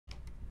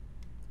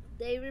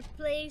they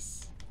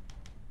replace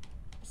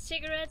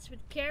cigarettes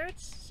with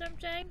carrots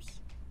sometimes.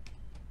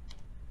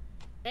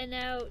 And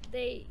now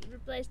they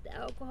replace the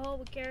alcohol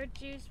with carrot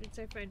juice, which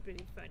I find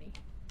pretty funny.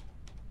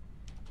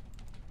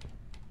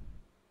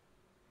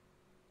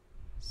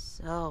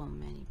 So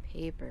many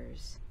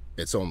papers.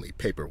 It's only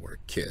paperwork,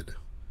 kid.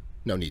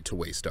 No need to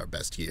waste our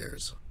best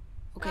years.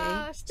 Okay,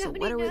 Oh, so Stony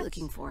what are we nuts.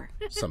 looking for?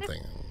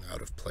 Something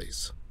out of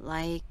place.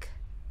 Like...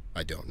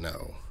 I don't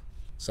know.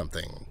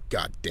 Something,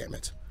 god damn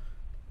it.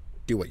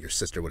 Do what your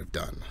sister would have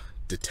done.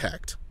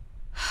 Detect.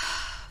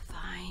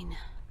 Fine.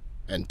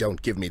 And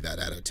don't give me that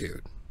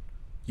attitude.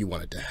 You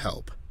wanted to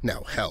help.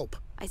 Now help.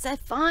 I said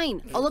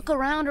fine. I'll look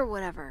around or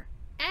whatever.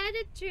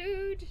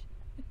 Attitude!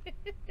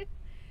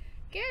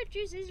 Carrot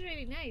juice is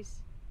really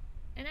nice.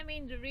 And I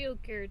mean the real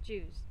carrot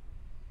juice.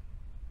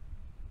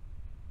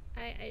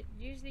 I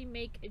usually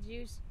make a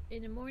juice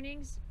in the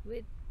mornings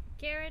with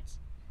carrots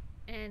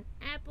and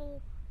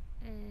apple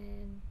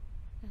and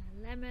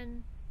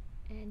lemon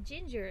and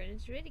ginger, and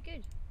it's really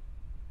good.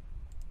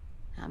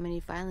 How many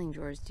filing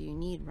drawers do you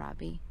need,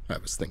 Robbie? I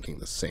was thinking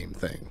the same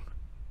thing.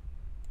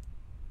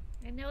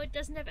 I know it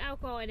doesn't have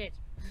alcohol in it.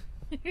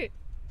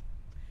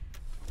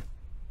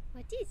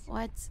 What is?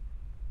 What?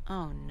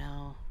 Oh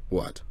no.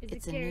 What? Is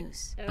It's it a carrot?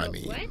 noose. I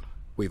mean, what?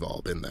 we've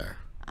all been there.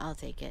 I'll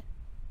take it.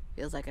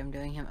 Feels like I'm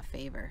doing him a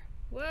favor.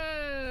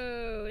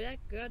 Whoa, that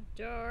got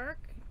dark.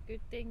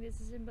 Good thing this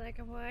is in black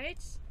and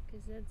white,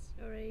 because that's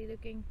already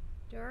looking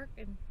dark,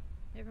 and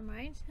never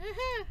mind.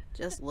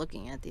 Just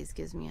looking at these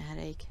gives me a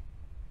headache.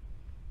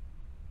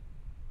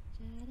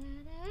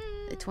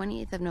 The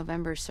 28th of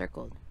November is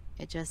circled.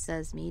 It just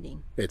says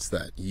meeting. It's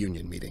that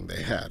union meeting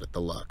they had at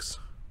the Lux.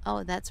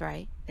 Oh, that's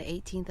right. The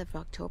 18th of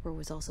October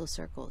was also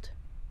circled.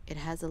 It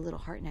has a little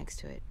heart next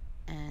to it.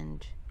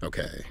 And...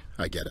 Okay,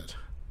 I get it.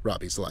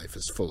 Robbie's life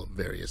is full of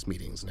various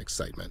meetings and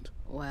excitement.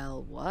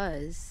 well,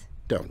 was.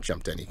 Don't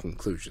jump to any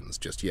conclusions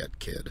just yet,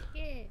 kid.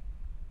 Yeah.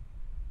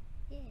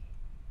 Yeah.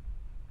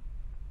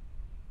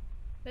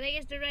 But I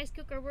guess the rice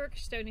cooker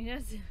works, Stony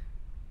Nuts. Are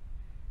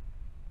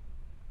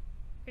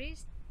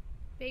these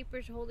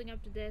papers holding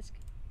up the desk?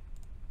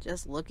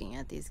 Just looking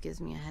at these gives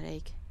me a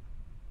headache.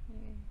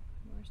 Okay,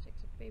 more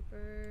stacks of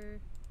paper.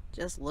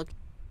 Just look.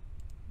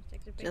 More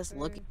stacks of paper. Just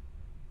look.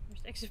 More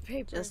stacks of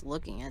paper. Just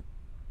looking at.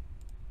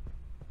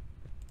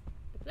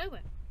 Diploma.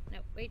 No,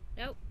 wait,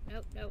 no.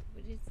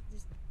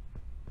 Just...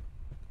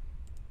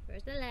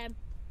 Where's the lamp?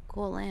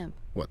 Cool lamp.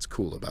 What's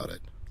cool about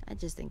it? I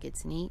just think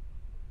it's neat.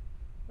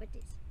 What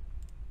is?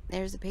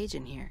 There's a page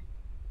in here.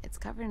 It's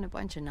covered in a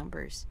bunch of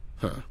numbers.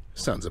 Huh,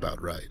 sounds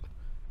about right.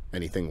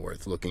 Anything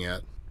worth looking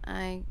at?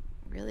 I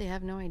really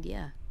have no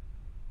idea.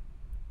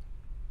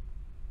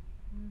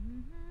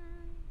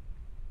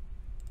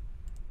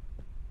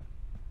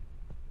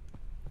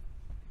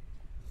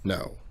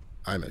 No,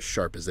 I'm as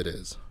sharp as it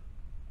is.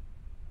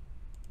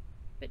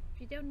 But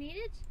you don't need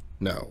it?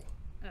 No.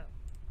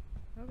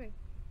 Oh. Okay.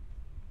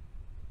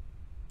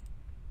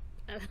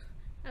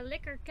 A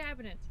liquor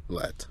cabinet.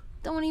 Let.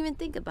 Don't even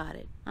think about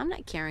it. I'm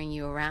not carrying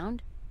you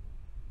around.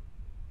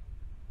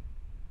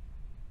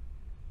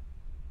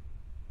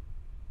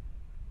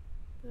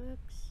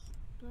 Books.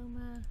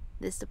 Diploma.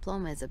 This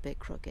diploma is a bit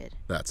crooked.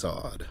 That's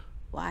odd.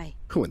 Why?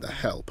 Who in the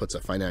hell puts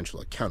a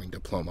financial accounting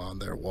diploma on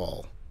their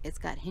wall? It's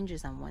got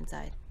hinges on one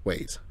side.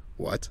 Wait,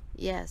 what?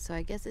 Yeah, so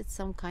I guess it's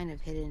some kind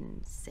of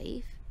hidden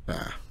safe?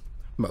 Ah,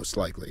 most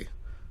likely.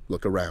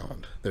 Look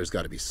around. There's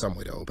got to be some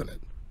way to open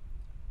it.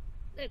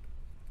 Look,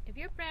 if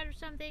you're proud of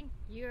something,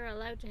 you're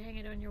allowed to hang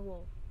it on your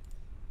wall.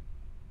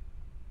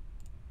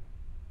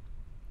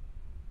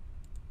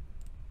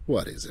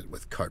 What is it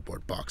with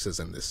cardboard boxes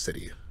in this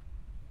city?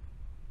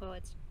 Well,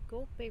 it's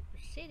Gold Paper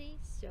City,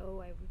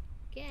 so I would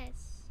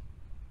guess.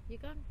 You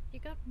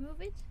can't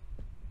move it?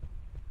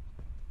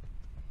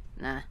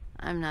 Nah,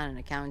 I'm not an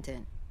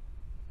accountant.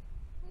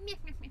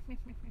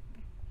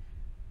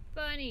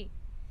 Funny.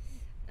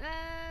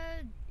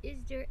 Is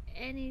there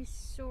any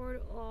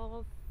sort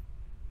of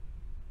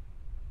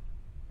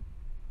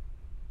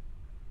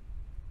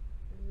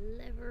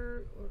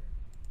lever or...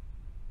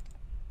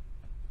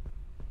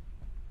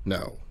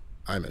 No,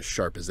 I'm as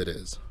sharp as it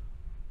is.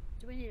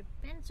 Do we need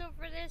a pencil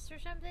for this or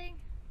something?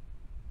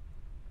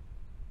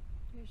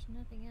 There's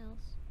nothing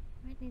else.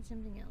 Might need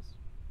something else.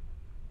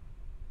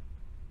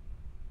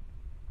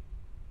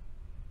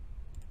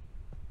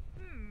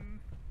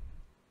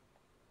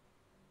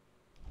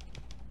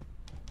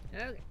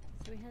 Okay,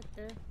 so we had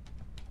the...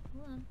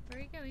 Hold on, where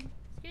are you going?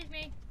 Excuse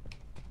me.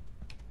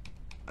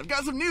 I've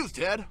got some news,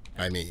 Ted.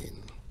 I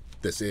mean,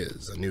 this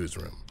is a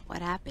newsroom.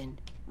 What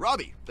happened?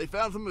 Robbie, they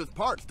found some of his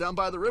parts down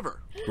by the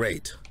river.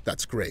 Great,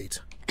 that's great.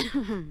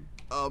 Come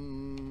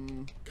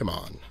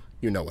on,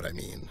 you know what I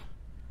mean.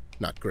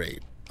 Not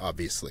great,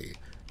 obviously,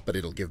 but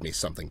it'll give me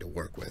something to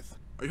work with.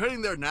 Are you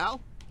heading there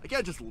now? I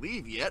can't just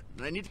leave yet,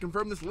 and I need to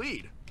confirm this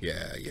lead.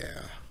 Yeah,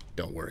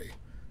 don't worry.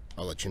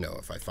 I'll let you know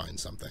if I find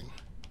something.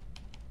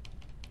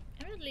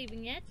 I'm not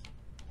leaving yet.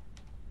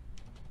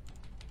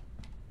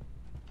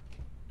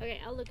 Okay,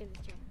 I'll look at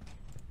this journal.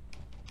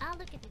 I'll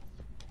look at it.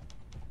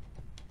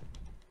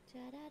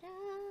 Ta-da-da.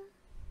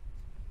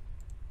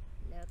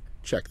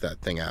 Check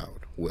that thing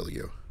out, will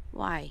you?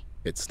 Why?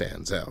 It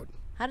stands out.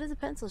 How does a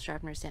pencil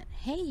sharpener stand?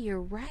 Hey, you're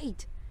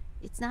right.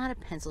 It's not a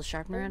pencil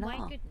sharpener Oh at my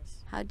all.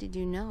 goodness. How did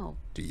you know?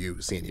 Do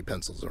you see any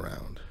pencils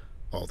around?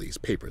 All these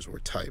papers were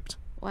typed.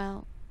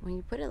 Well, when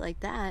you put it like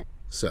that,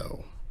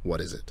 So,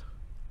 what is it?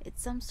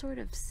 it's some sort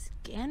of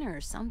scanner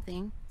or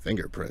something.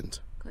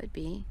 Fingerprint. Could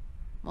be.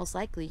 Most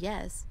likely,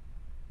 yes.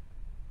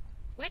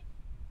 What?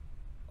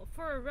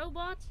 For a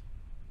robot?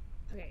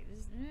 Okay,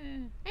 this is,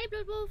 hey,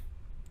 Blood Wolf.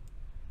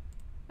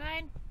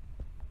 Fine.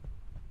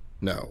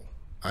 No,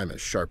 I'm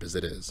as sharp as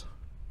it is.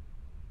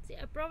 See,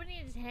 I probably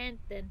need his hand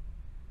then.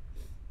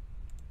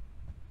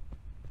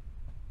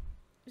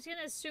 I'm just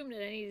gonna assume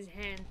that I need his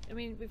hand. I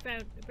mean,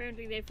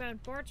 apparently they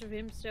found parts of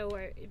him, so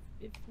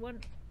if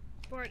one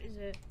part is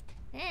a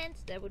hand,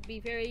 that would be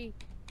very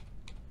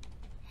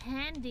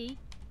handy.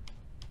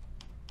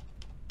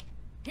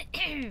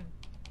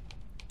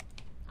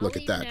 Look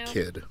at that,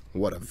 kid.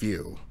 What a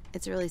view.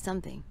 It's really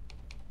something.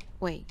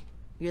 Wait,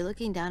 you're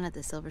looking down at the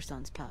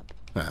Silverstones pub.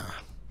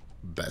 Ah,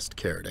 best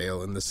carrot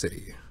ale in the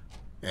city.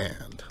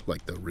 And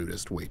like the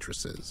rudest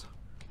waitresses.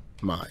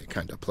 My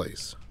kind of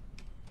place.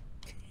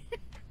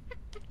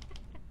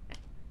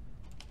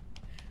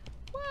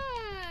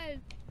 What?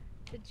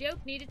 The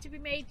joke needed to be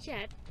made,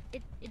 chat.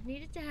 It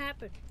needed to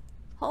happen.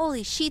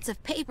 Holy sheets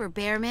of paper,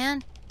 Bear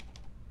Man!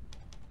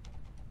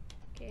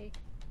 Okay.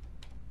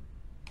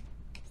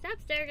 Stop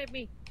staring at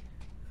me.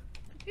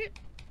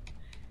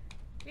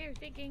 Clear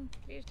thinking,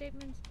 clear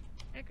statements,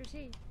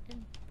 accuracy,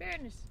 and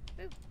fairness.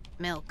 Ooh.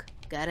 Milk.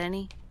 Got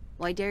any?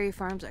 Why dairy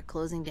farms are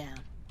closing down.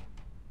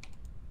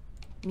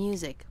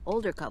 Music.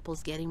 Older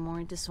couples getting more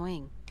into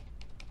swing.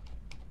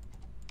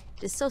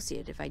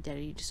 Dissociative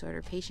identity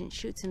disorder patient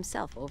shoots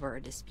himself over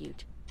a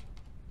dispute.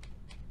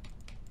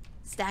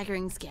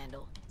 Staggering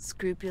scandal.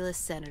 Scrupulous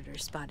senator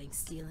spotting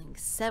stealing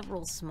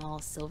several small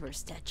silver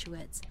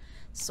statuettes.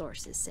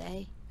 Sources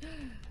say.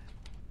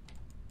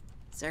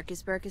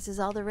 Circus Burkus is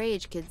all the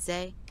rage, kids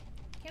say.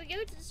 Can we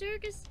go to the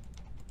circus?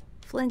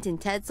 Flint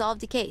and Ted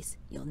solved a case.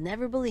 You'll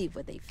never believe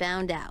what they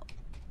found out.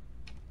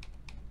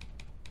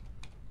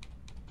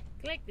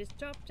 Click this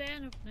top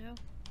 10 up now.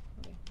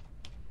 Okay.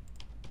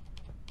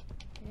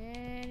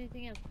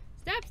 Anything else?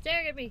 Stop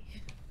staring at me.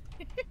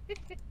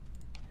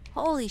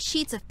 Holy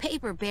sheets of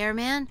paper, Bear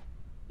Man!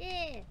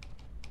 Yeah.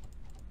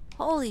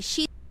 Holy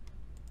sheet.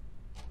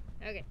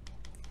 Okay.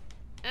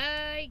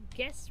 I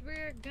guess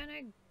we're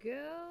gonna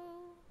go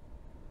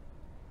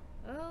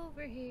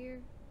over here.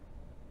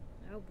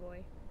 Oh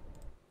boy.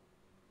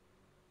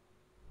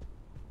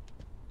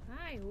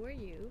 Hi, who are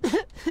you?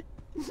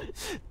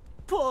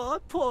 Poor,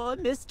 poor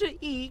Mr.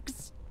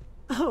 Eeks.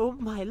 Oh,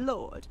 my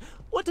lord.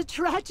 What a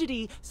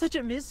tragedy. Such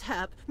a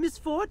mishap,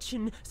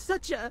 misfortune,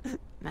 such a...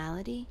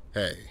 Malady?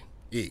 Hey,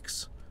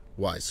 Eeks.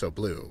 Why so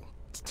blue?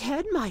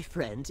 Ted, my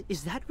friend,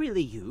 is that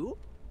really you?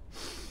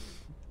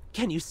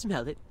 Can you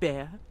smell it,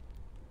 Bear?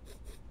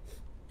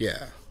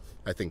 Yeah,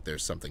 I think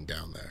there's something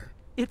down there.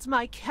 It's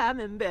my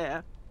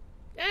camembert.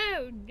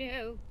 Oh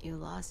no. You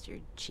lost your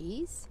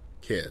cheese?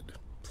 Kid,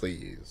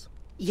 please.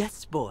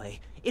 Yes, boy.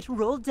 It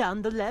rolled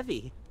down the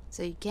levee.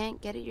 So you can't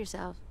get it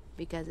yourself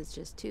because it's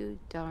just too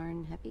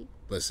darn heavy?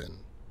 Listen,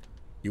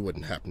 you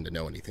wouldn't happen to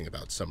know anything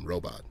about some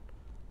robot.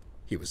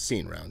 He was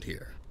seen round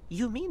here.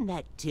 You mean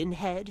that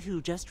tinhead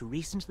who just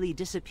recently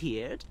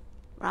disappeared?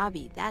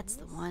 Robbie, that's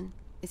the one.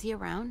 Is he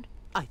around?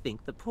 I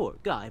think the poor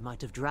guy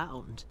might have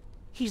drowned.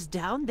 He's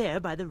down there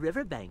by the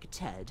riverbank,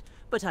 Ted,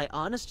 but I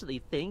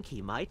honestly think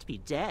he might be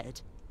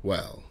dead.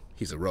 Well,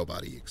 he's a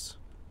robot, Eeks.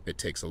 It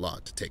takes a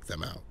lot to take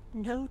them out.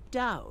 No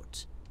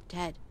doubt.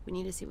 Ted, we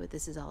need to see what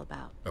this is all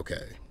about.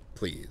 Okay,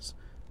 please.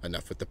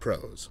 Enough with the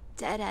prose.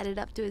 Ted had it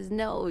up to his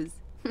nose.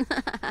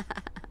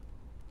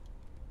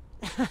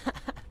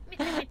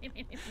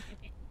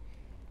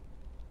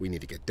 We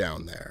need to get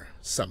down there,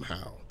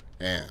 somehow.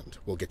 And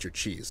we'll get your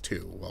cheese,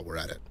 too, while we're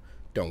at it.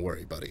 Don't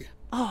worry, buddy.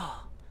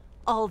 Oh,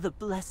 all the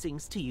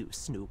blessings to you,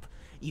 Snoop.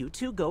 You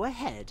two go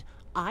ahead.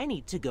 I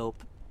need to go...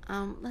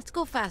 Let's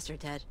go faster,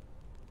 Ted.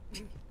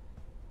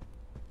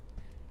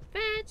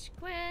 Fetch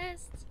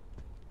quest.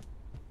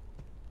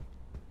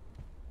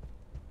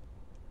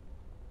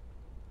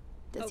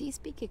 Does he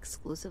speak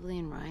exclusively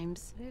in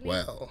rhymes? Really?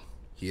 Well,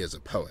 he is a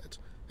poet,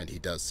 and he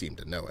does seem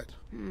to know it.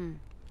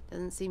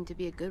 Doesn't seem to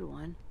be a good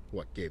one.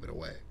 What gave it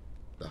away?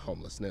 The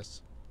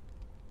homelessness?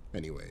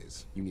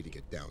 Anyways, you need to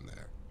get down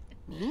there.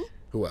 Me?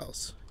 Who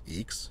else?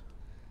 Eeks?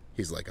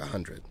 He's like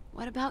 100.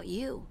 What about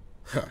you?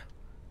 Huh.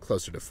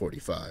 Closer to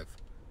 45.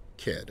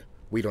 Kid,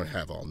 we don't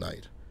have all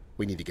night.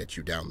 We need to get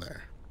you down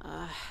there.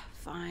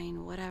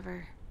 Fine,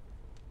 whatever.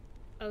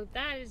 Oh,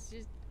 that is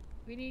just...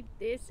 We need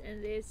this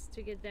and this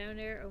to get down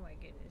there. Oh my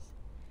goodness.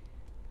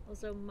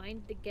 Also,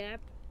 mind the gap.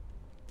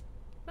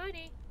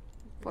 Funny.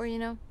 For, you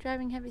know,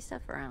 driving heavy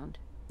stuff around.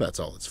 That's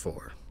all it's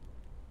for.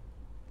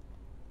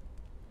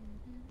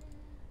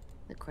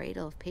 The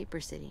cradle of Paper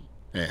City.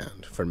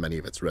 And, for many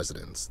of its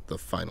residents, the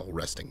final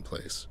resting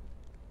place.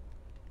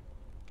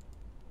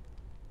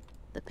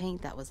 The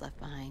paint that was left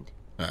behind.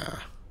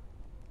 Ah.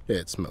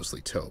 It's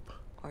mostly taupe.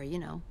 Or, you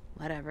know,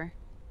 whatever.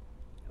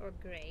 Or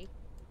grey.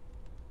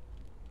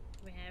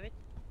 Can we have it?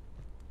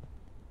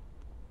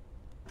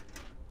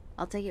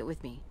 I'll take it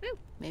with me. Woo!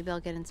 Maybe I'll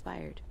get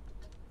inspired.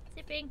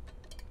 Sipping.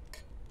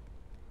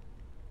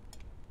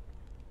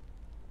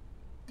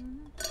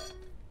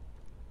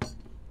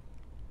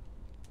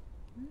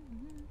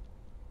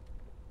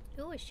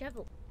 Oh, a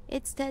shovel.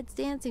 It's Ted's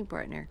dancing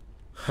partner.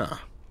 Huh.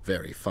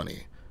 Very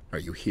funny. Are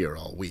you here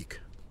all week?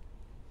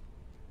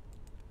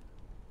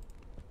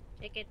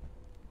 Take it.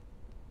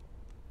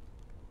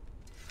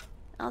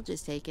 I'll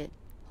just take it.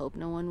 Hope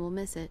no one will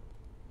miss it.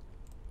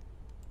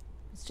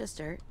 It's just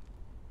dirt.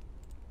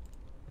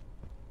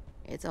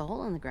 It's a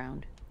hole in the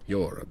ground.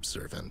 You're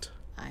observant.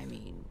 I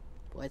mean,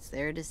 what's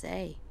there to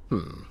say?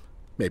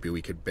 Maybe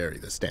we could bury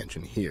the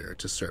stanchion here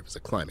to serve as a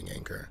climbing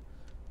anchor.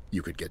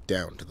 You could get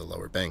down to the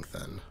lower bank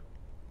then.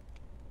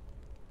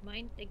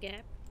 Mind the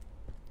gap.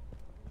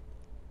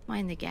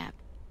 Mind the gap.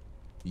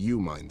 You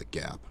mind the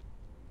gap.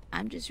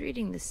 I'm just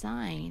reading the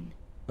sign.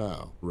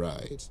 Oh,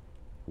 right.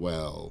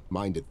 Well,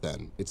 mind it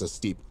then. It's a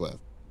steep cliff.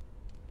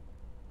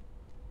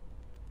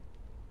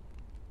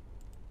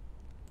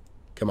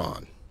 Come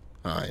on.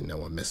 I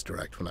know a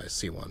misdirect when I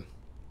see one.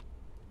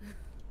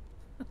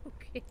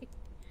 Okay.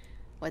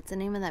 What's the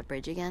name of that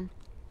bridge again?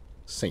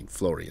 St.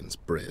 Florian's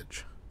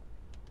Bridge.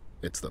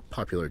 It's the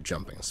popular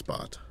jumping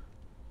spot.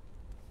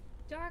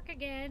 Dark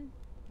again.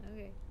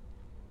 Okay.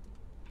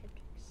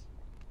 Hendrix.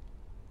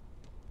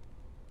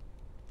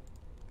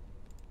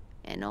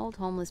 An old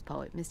homeless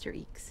poet, Mr.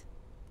 Eeks.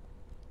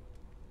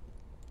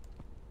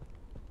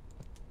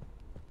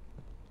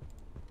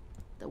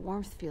 The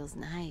warmth feels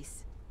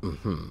nice.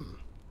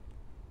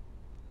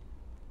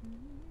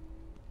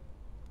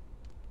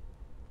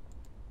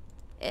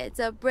 It's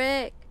a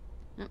brick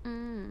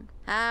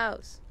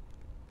house.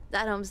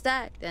 That home's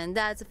stacked, and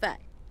that's a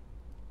fact.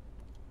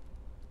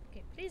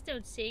 Okay, please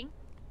don't sing.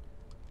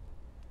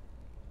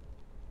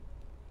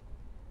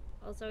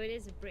 Also, it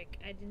is a brick.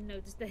 I didn't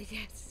notice that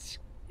yet.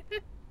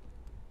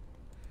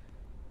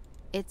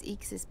 It's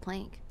Eeks'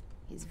 plank.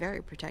 He's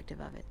very protective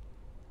of it.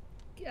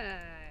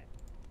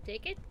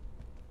 Take it?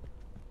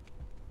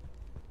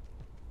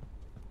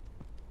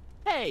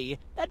 Hey,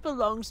 that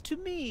belongs to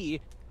me.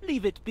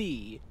 Leave it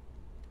be.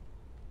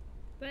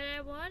 But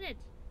I want it.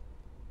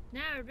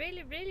 Now I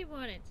really, really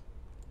want it.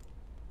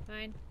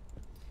 Fine.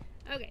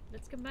 Okay,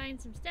 let's combine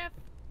some stuff.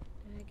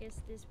 I guess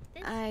this with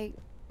this.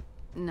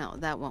 No,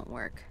 that won't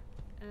work.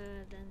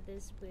 Then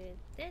this with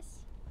this.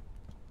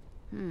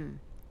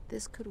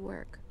 This could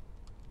work.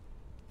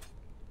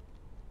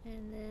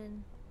 And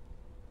then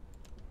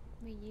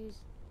we use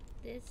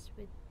this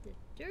with the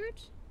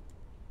dirt.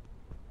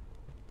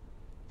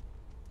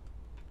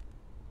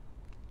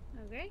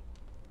 Okay.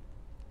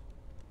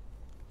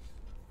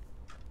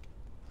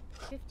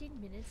 15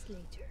 minutes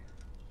later.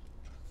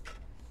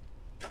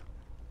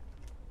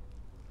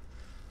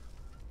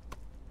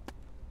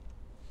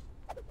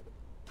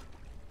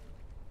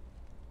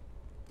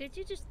 Did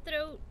you just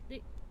throw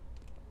the...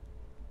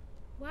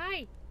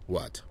 Why?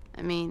 What?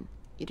 I mean,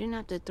 you didn't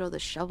have to throw the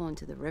shovel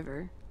into the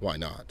river. Why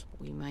not?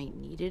 We might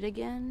need it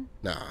again.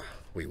 Nah,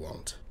 we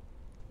won't.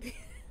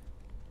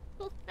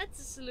 Well, that's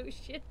a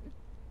solution.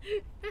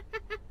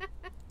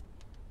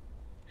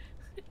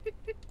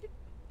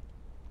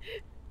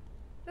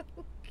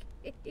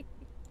 Okay.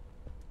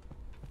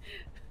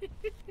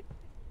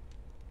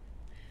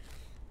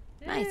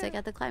 Nice, I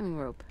got the climbing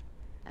rope.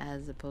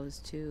 As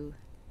opposed to,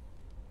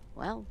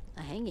 well,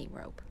 a hanging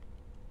rope.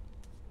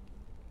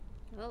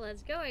 Well,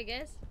 let's go, I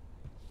guess.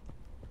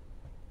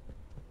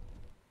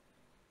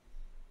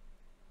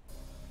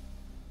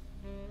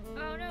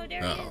 Oh no,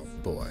 there he Oh, is.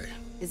 boy.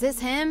 Is this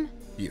him?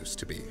 Used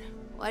to be.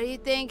 What do you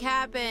think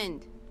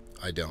happened?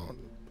 I don't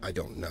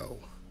know.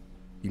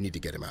 You need to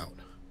get him out.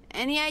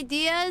 Any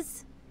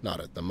ideas? Not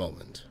at the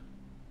moment.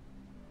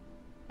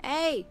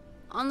 Hey,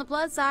 on the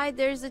plus side,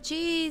 there's the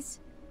cheese.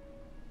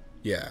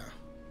 Yeah.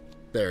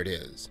 There it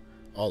is.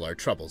 All our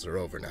troubles are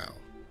over now.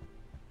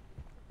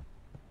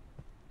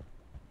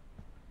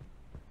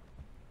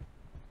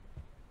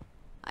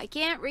 I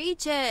can't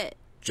reach it.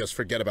 Just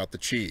forget about the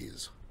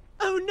cheese.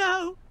 Oh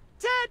no!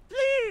 Dad,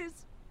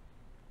 please!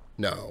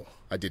 No,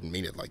 I didn't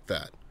mean it like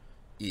that.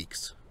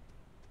 Eeks.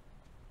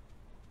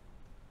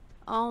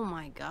 Oh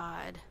my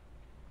god.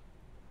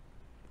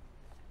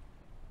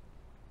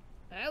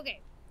 Okay.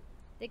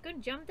 They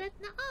couldn't jump that?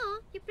 Nuh-uh.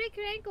 You break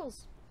your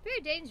ankles.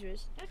 Very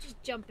dangerous. Don't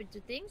just jump into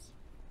things.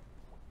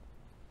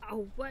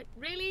 Oh, what?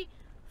 Really?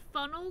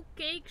 Funnel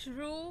cakes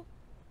rule?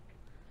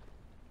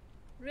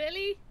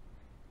 Really?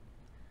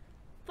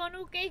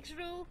 Funnel cakes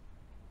rule?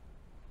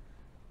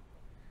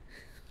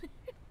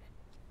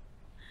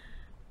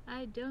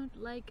 I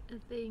don't like a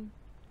thing.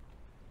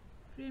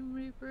 Grim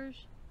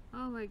Reapers?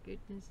 Oh my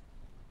goodness.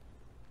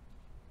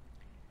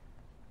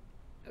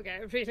 Okay, I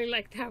really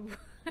like that one.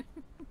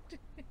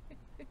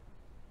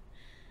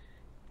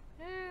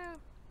 Oh,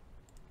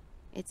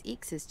 It's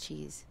Eeks'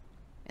 cheese.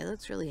 It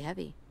looks really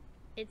heavy.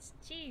 it's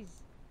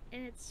cheese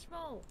and it's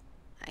small.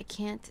 I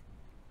can't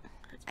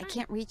It's I fine.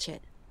 can't reach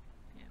it.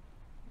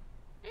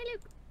 Hey,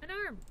 look, an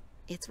arm.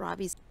 It's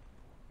Robbie's.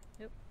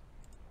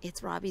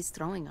 It's Robbie's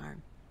throwing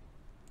arm.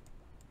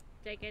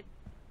 Take it.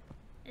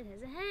 It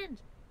has a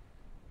hand.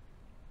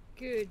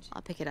 Good.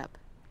 I'll pick it up.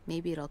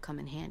 Maybe it'll come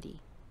in handy.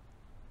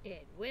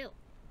 It will.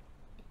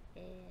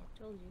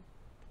 Told you.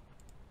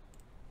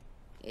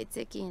 It's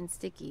icky and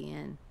sticky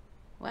and,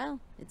 well,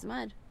 it's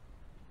mud.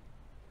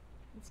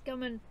 It's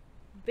coming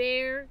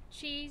bear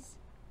cheese.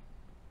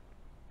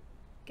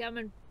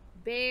 Coming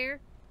bear.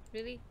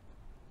 Really?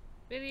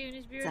 Really in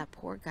his beard? It's that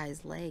poor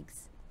guy's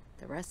legs.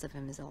 The rest of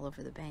him is all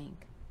over the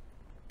bank.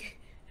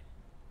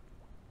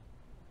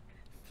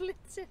 Flint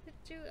said it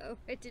too. Oh,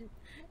 I didn't.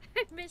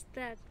 I missed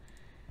that.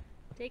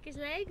 Take his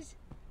legs.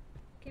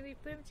 Can we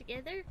put them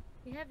together?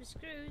 We have the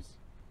screws.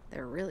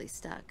 They're really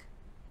stuck.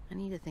 I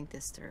need to think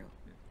this through.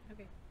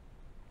 Okay.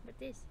 But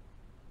this?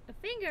 A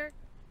finger?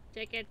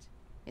 Take it.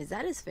 Is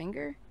that his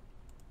finger?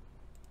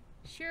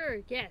 Sure,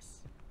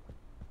 yes.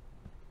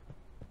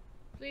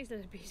 Please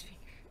let it be his finger.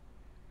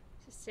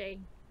 Just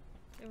saying.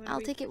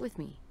 I'll take it with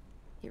me.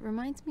 It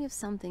reminds me of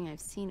something I've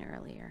seen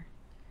earlier.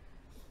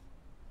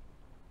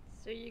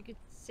 So you could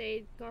say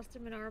it cost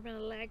him an arm and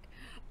a leg.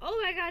 Oh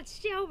my god,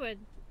 Shelman!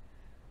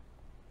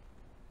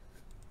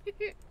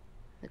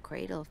 The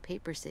cradle of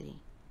Paper City.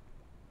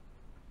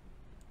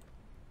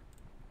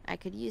 I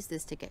could use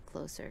this to get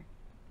closer.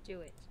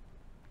 Do it.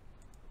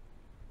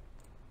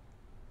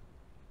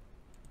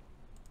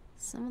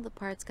 Some of the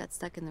parts got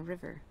stuck in the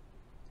river.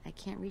 I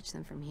can't reach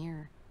them from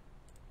here.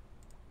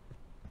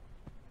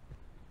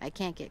 I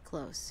can't get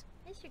close.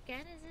 Yes, you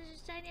can. This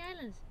is a tiny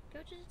island. Go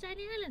to the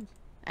tiny island.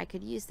 I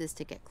could use this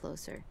to get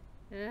closer.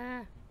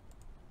 Ah.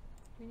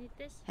 We need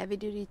this?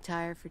 Heavy-duty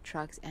tire for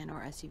trucks and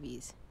or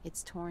SUVs.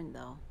 It's torn,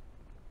 though.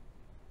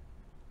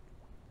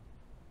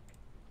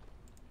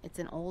 It's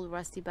an old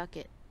rusty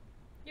bucket.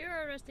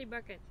 You're a rusty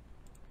bucket.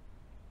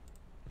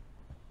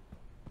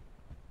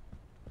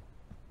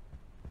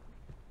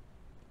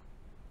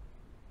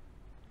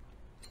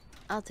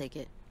 I'll take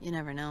it. You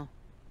never know.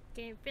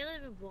 Can you fill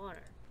it with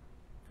water?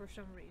 For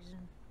some reason.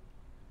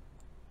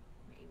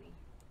 Maybe.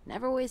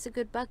 Never waste a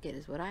good bucket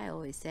is what I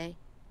always say.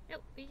 No,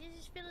 we can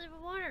just fill it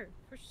with water.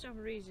 For some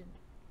reason.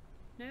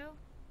 No?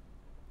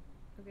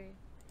 Okay.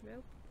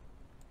 Rope.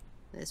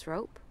 This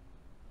rope?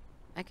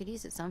 I could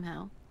use it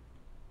somehow.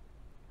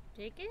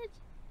 Take it?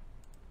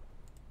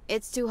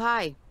 It's too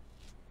high.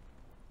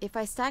 If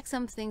I stack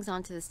some things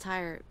onto this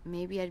tire,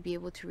 maybe I'd be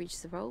able to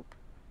reach the rope.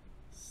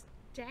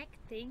 Stack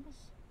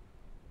things?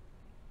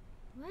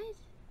 What?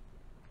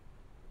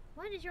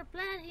 What is your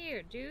plan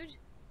here, dude?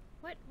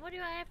 What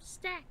do I have to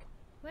stack?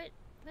 What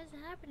is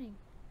happening?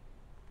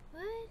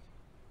 What?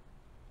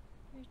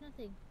 There's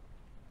nothing.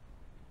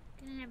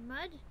 Can I have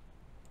mud?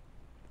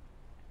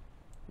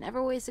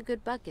 Never waste a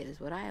good bucket is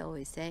what I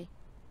always say.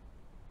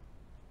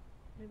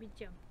 Maybe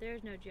jump.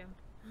 There's no jump.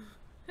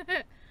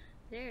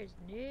 There's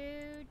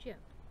no jump.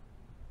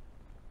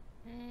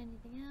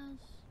 Anything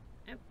else?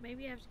 Oh,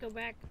 maybe I have to go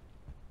back.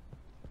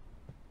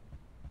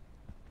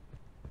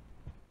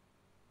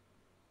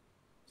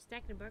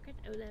 Stack the bucket?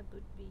 Oh, that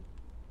would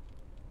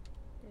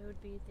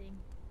be a thing.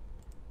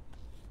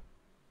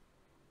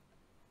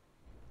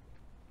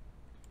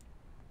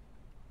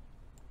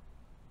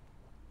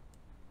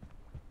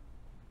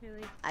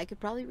 Really? I could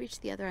probably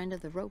reach the other end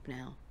of the rope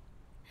now.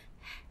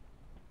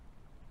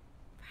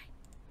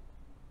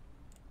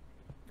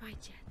 Fine,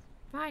 Chad.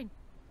 Fine.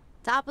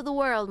 Top of the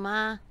world,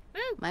 Ma.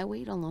 Woo! My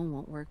weight alone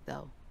won't work,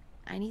 though.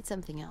 I need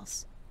something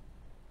else.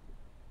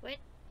 What?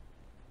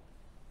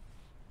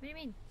 What do you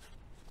mean?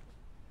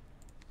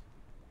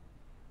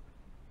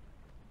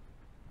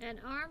 An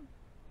arm?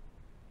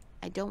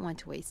 I don't want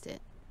to waste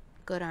it.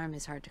 Good arm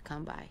is hard to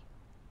come by.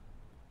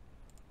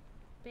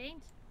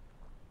 Paint?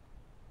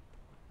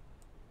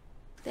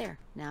 There,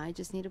 now I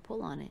just need to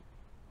pull on it.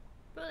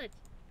 Bullet.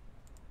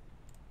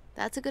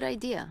 That's a good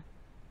idea,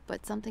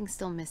 but something's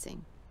still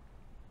missing.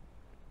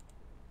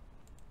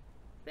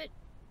 But,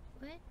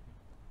 what?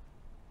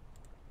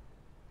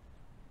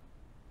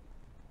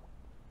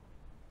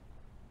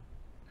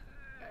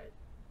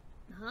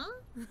 Huh?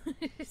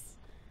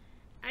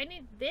 I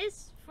need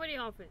this for the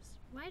office.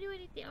 Why do I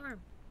need the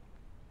arm?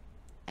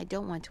 I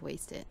don't want to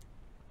waste it.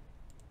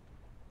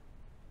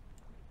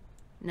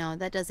 No,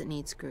 that doesn't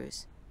need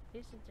screws.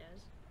 Yes, it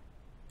does.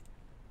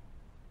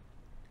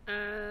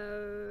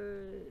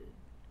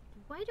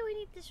 Why do I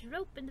need this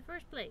rope in the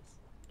first place?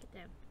 Get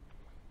down.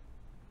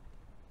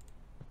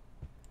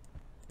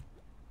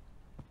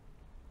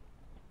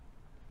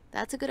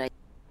 That's a good idea.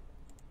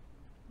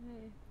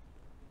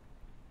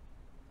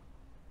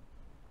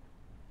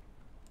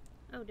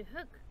 Oh, the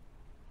hook.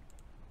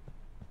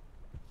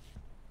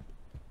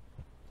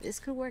 This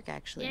could work,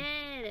 actually.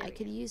 Yeah, there I we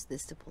could go. use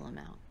this to pull him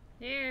out.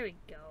 There we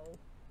go.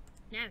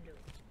 Now do it.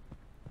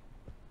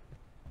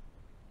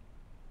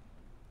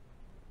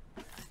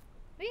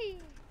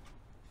 Whee!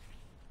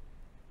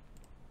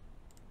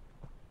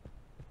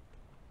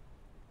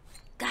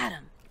 Got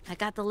him! I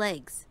got the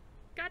legs.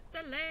 Got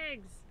the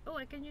legs! Oh,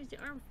 I can use the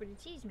arm for the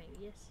cheese maybe,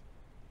 yes.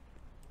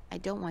 I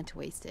don't want to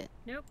waste it.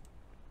 Nope.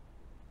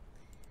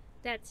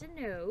 That's a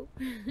no.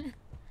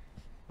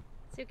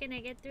 So can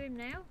I get to him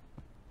now?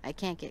 I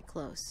can't get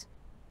close.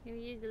 Can we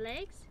use the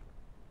legs?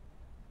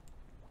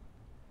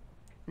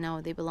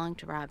 No, they belong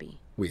to Robbie.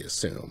 We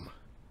assume.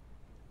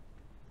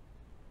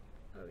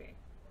 Okay.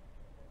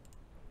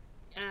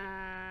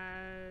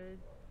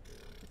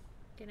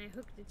 Can I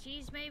hook the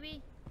cheese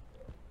maybe?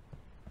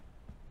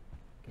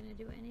 Can I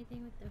do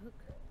anything with the hook?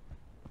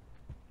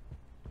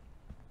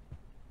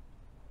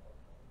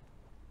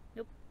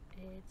 Nope.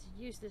 It's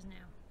useless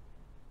now.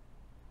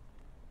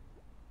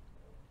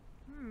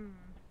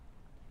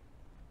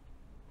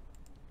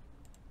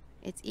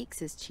 It's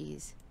Eeks'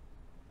 cheese.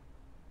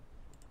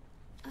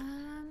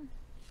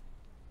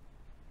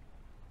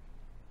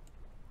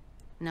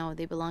 No,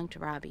 they belong to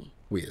Robbie.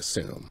 We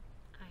assume.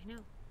 I know.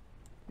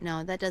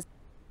 No, that does.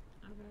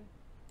 Okay.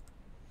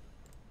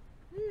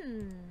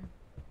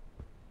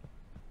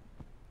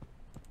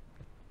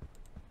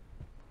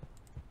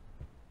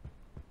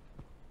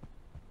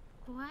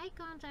 Why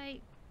can't I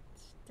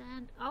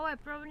stand? Oh, I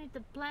probably need the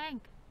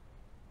plank.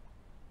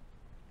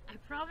 I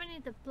probably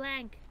need the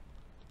plank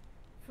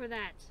for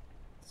that.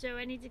 So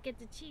I need to get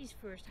the cheese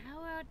first. How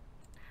will I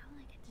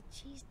get the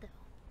cheese though?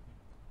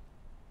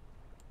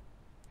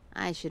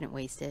 I shouldn't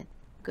waste it.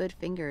 Good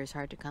finger is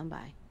hard to come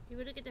by. You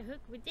would look at the hook.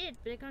 We did,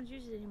 but I can't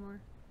use it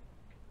anymore.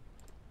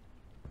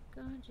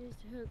 Can't use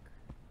the hook.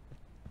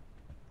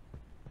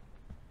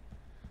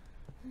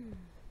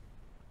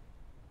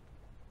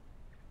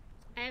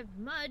 I have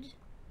mud.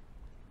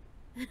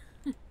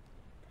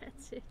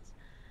 That's it.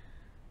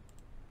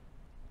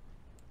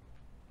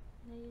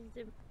 I used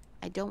the...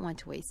 I don't want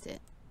to waste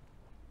it.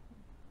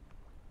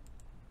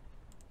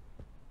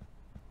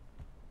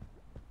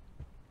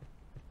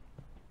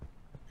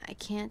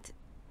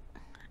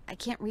 I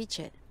can't reach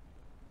it.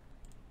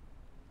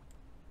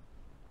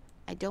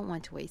 I don't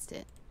want to waste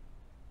it.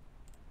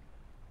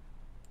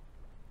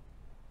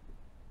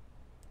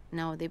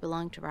 No, they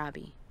belong to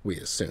Robbie. We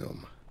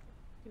assume.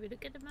 Did we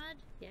look at the mud?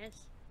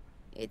 Yes.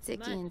 It's icky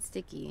Mud. and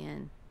sticky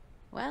and,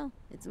 well,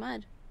 it's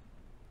mud.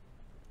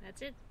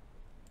 That's it.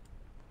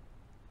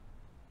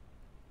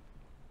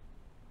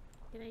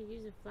 Can I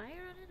use a flyer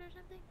on it or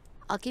something?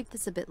 I'll keep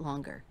this a bit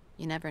longer.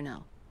 You never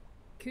know.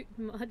 Good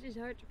mud is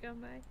hard to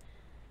come by.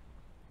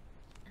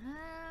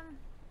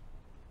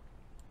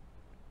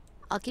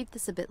 I'll keep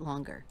this a bit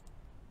longer.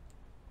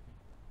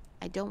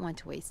 I don't want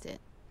to waste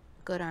it.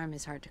 Good arm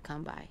is hard to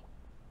come by.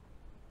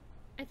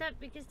 I thought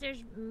because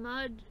there's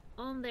mud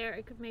on there,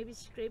 I could maybe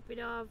scrape it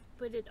off,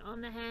 put it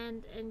on the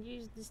hand, and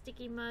use the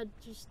sticky mud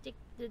to stick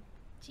the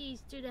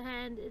cheese to the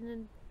hand, and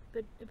then.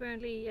 But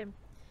apparently, I'm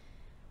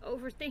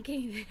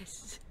overthinking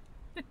this.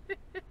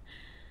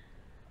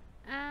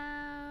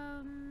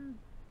 Am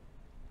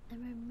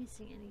I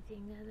missing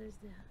anything? That is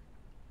the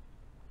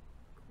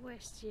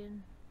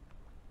question.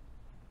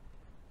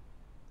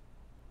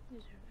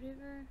 There's a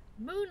river.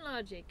 Moon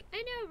logic. I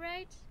know,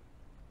 right?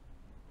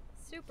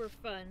 Super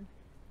fun.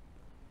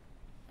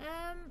 Well,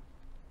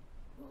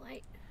 I'm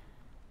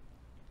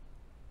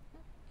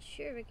not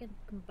sure if I can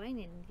combine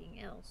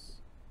anything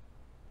else.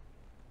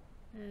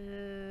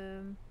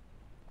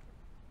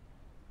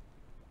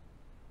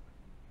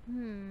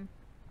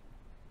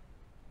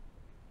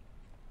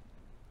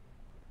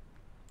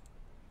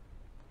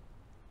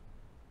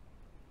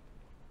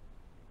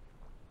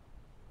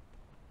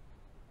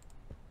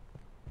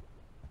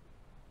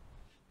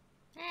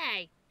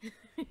 Hey!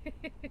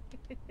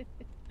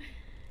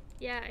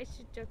 Yeah, I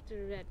should talk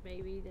to that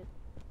maybe.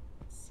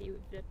 See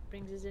if that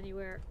brings us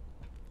anywhere.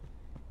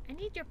 I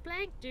need your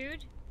plank,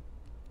 dude.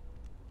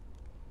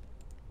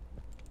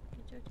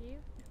 Can I talk to you?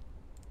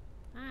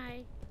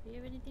 Hi. Do you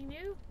have anything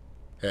new?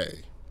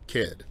 Hey,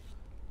 kid.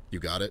 You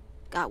got it?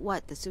 Got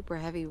what? The super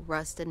heavy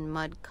rust and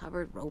mud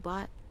covered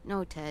robot?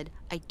 No, Ted,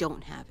 I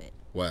don't have it.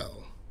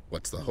 Well,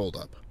 what's the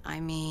holdup? I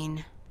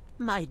mean...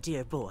 My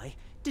dear boy,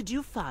 did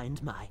you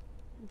find my...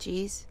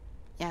 Geez.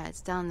 Yeah,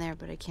 it's down there,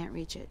 but I can't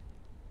reach it.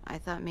 I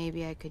thought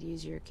maybe I could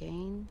use your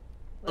cane.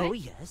 Oh, What?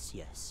 yes,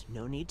 yes.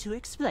 No need to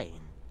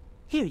explain.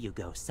 Here you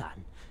go,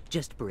 son.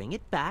 Just bring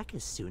it back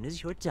as soon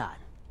as you're done.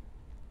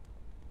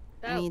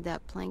 I need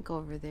that plank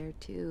over there,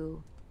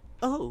 too.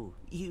 Oh,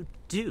 you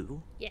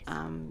do? Yes.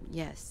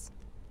 Yes.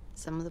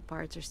 Some of the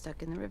parts are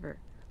stuck in the river.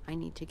 I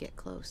need to get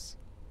close.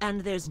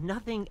 And there's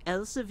nothing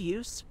else of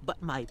use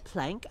but my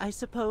plank, I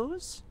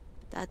suppose?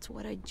 That's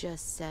what I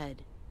just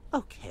said.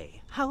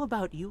 Okay, how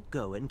about you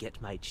go and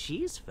get my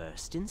cheese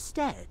first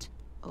instead?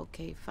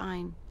 Okay,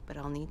 fine, but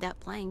I'll need that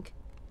plank.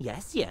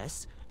 Yes,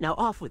 yes. Now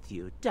off with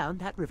you, down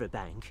that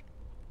riverbank.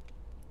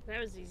 That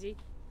was easy.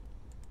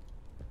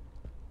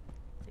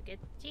 So get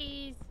the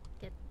cheese,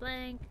 get the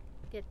plank,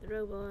 get the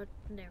robot,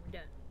 and then we're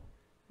done.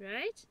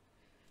 Right?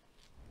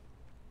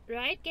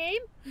 Right,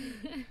 game?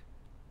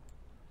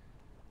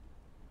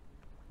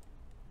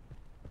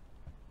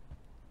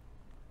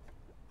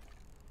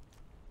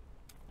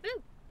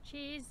 Ooh,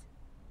 cheese.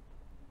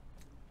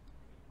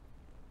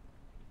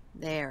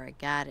 There, I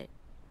got it.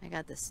 I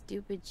got the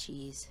stupid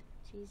cheese.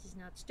 Cheese is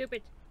not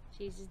stupid.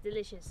 Cheese is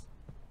delicious.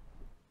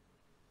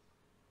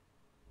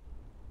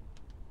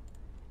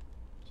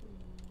 Cheese.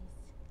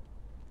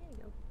 There you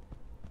go.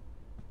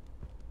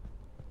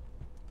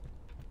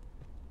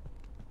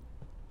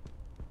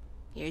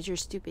 Here's your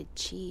stupid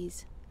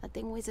cheese. That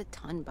thing weighs a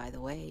ton, by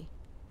the way.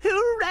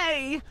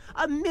 Hooray!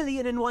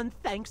 1,000,001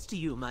 thanks to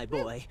you, my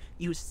boy.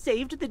 You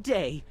saved the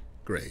day.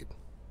 Great.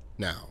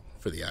 Now,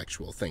 for the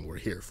actual thing we're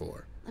here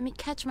for. Let me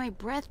catch my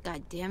breath,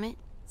 goddammit.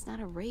 It's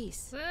not a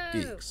race. Whoa.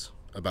 Eeks,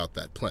 about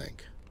that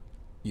plank.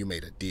 You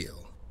made a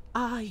deal.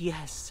 Ah,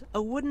 yes.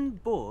 A wooden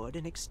board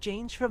in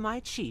exchange for my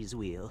cheese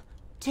wheel.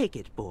 Take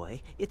it,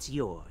 boy. It's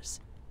yours.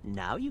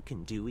 Now you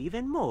can do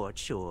even more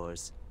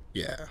chores.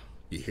 Yeah,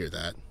 you hear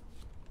that?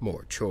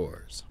 More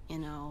chores. You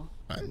know,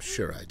 I'm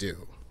sure I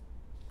do.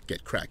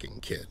 Get cracking,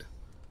 kid.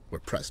 We're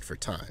pressed for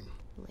time.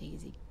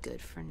 lazy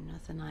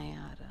good-for-nothing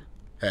iota.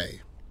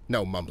 Hey,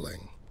 no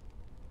mumbling.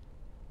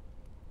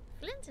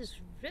 Flint is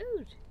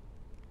rude.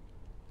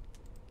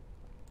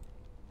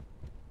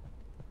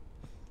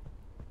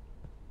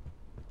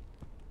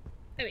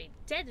 I mean,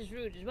 Ted is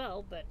rude as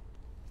well, but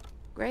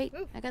Great,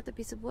 Oof. I got the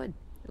piece of wood.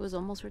 It was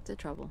almost worth the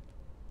trouble.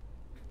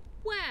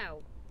 wow.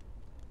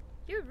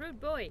 You're a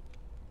rude boy.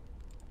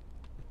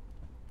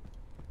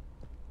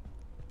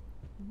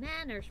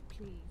 Manners,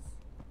 please.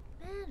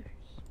 Manners.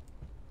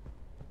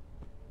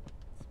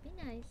 Let's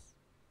be nice.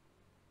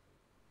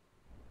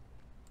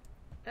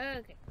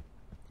 Okay.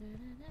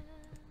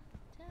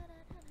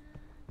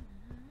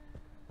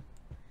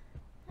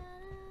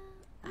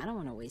 I don't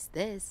want to waste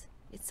this.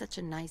 It's such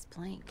a nice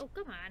plank. Oh,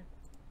 come on.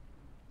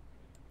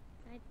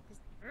 I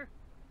just...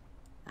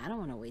 I don't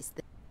want to waste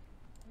this.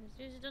 Let's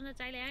use it on a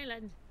tiny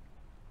island.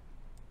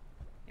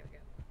 Here we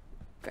go.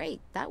 Great,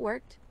 that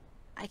worked.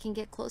 I can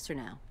get closer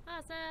now.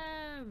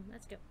 Awesome!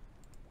 Let's go.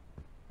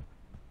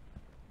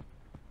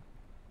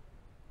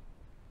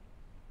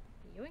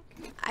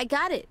 Yoink. I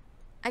got it.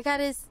 I got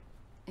his...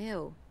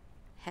 Ew.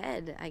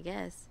 Head, I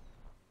guess.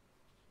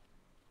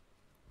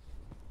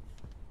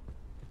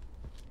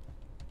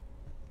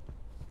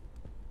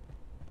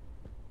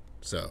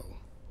 So,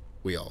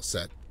 we all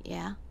set?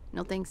 Yeah,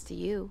 no thanks to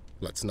you.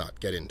 Let's not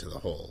get into the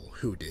whole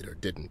who did or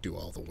didn't do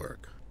all the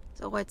work.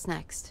 So what's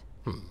next?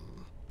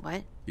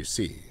 What? You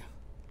see,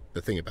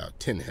 the thing about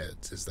tin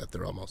heads is that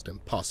they're almost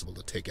impossible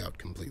to take out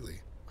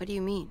completely. What do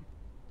you mean?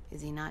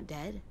 Is he not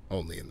dead?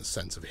 Only in the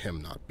sense of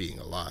him not being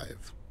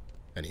alive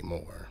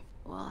anymore.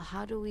 Well,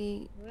 how do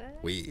we...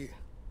 What?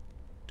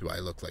 Do I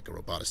look like a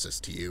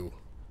roboticist to you?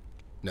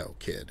 No,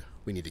 kid.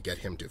 We need to get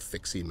him to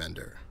Fixie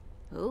Mender.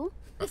 Who?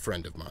 A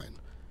friend of mine.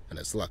 And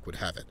as luck would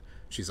have it,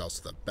 she's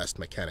also the best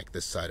mechanic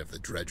this side of the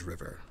Dredge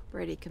River.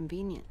 Pretty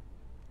convenient.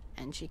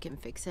 And she can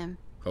fix him?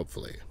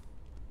 Hopefully.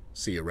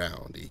 See you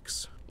around,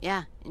 Eeks.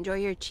 Yeah, enjoy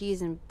your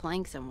cheese and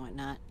planks and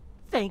whatnot.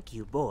 Thank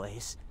you,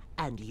 boys.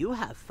 And you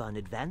have fun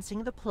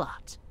advancing the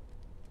plot.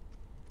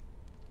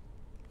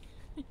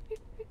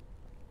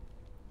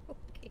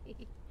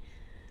 Okay.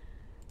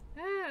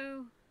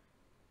 Oh.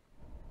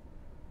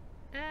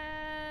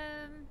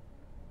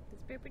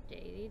 That's Paper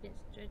Daily,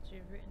 that's Dredge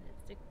River, and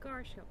that's the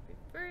car shop.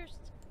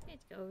 First,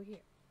 let's go over here.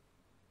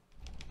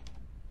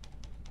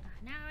 Ah,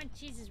 now and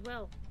cheese as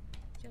well.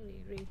 Totally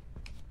agree.